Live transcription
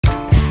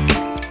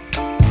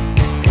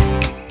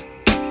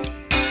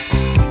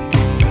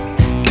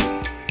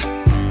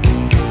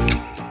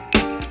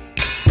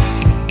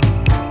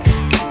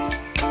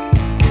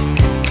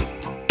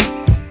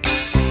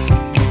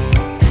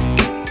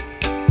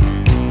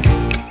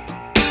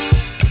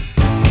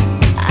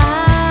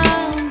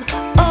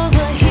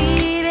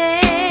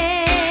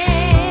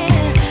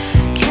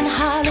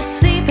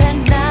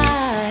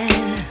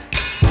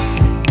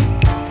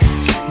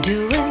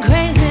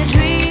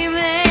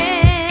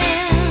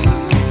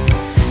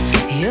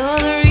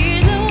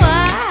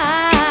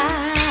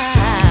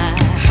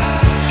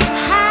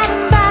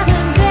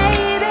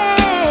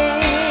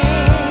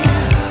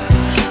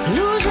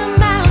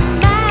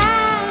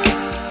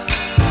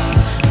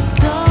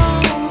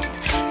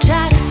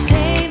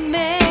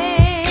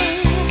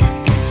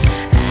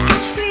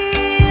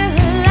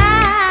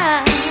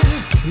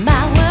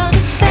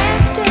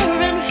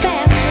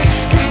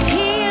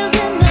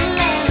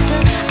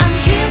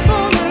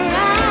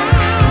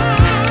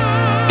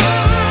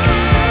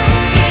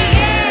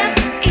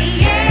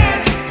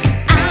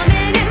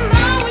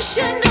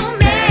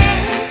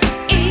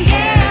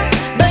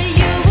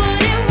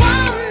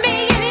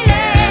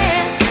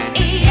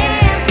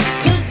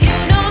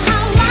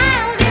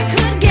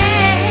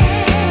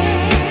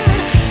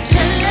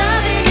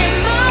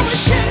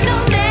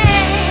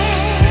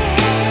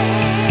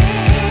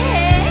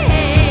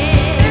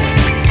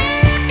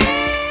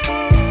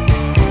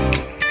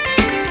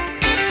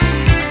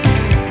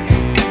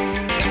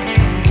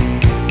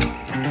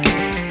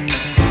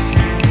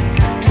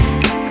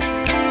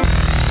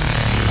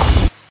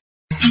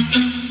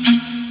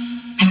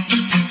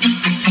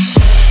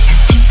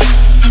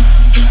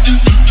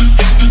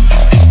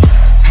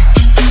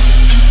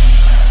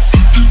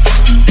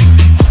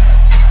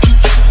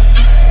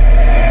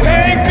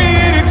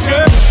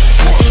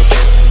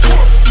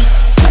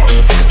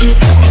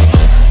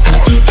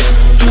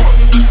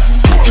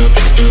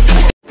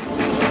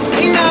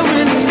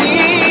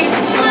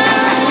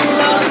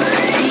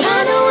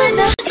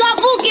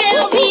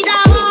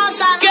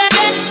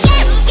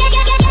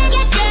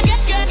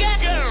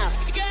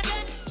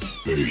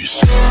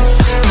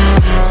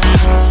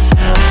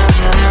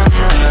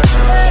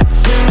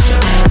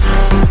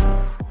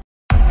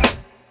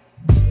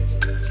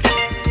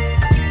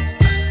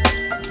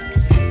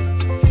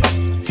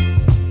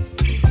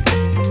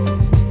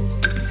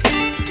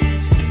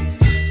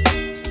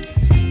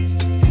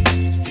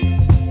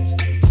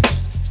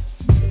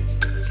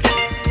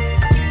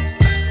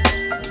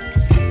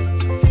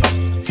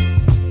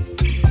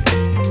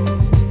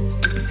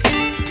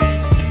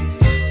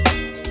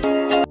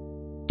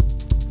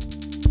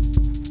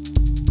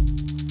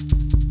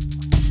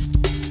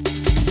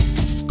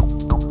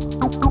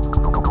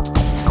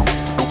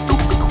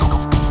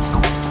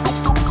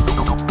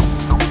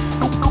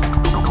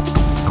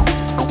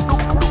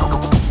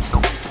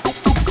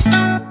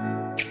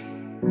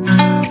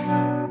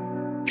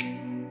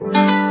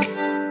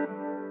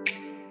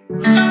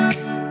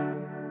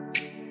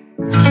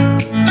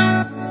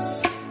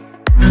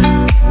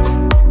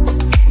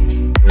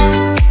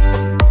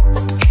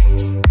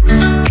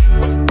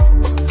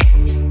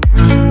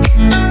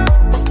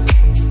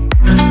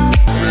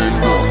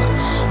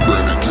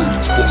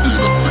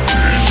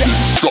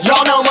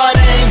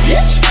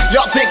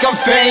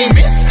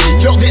famous.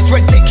 Yo, this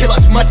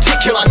ridiculous,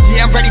 meticulous.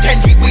 Yeah, I'm ready, 10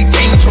 deep, we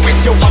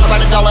dangerous. Yo, all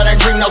about a dollar, that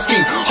dream, no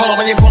scheme. Hollow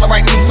when you call it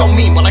right, me so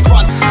mean. While I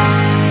grind.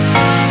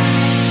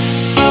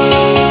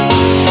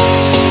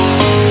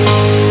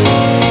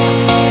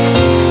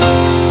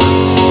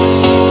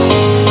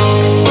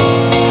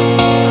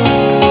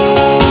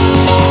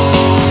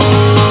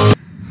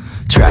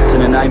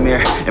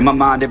 Nightmare in my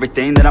mind,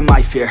 everything that I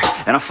might fear,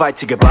 and I fight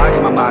to get by,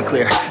 get my mind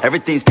clear.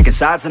 Everything's picking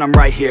sides and I'm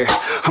right here.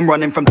 I'm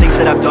running from things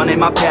that I've done in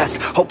my past,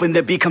 hoping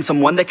to become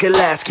someone that could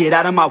last. Get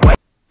out of my way.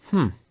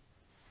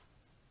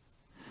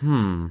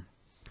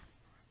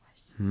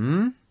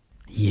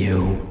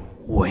 You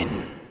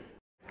win.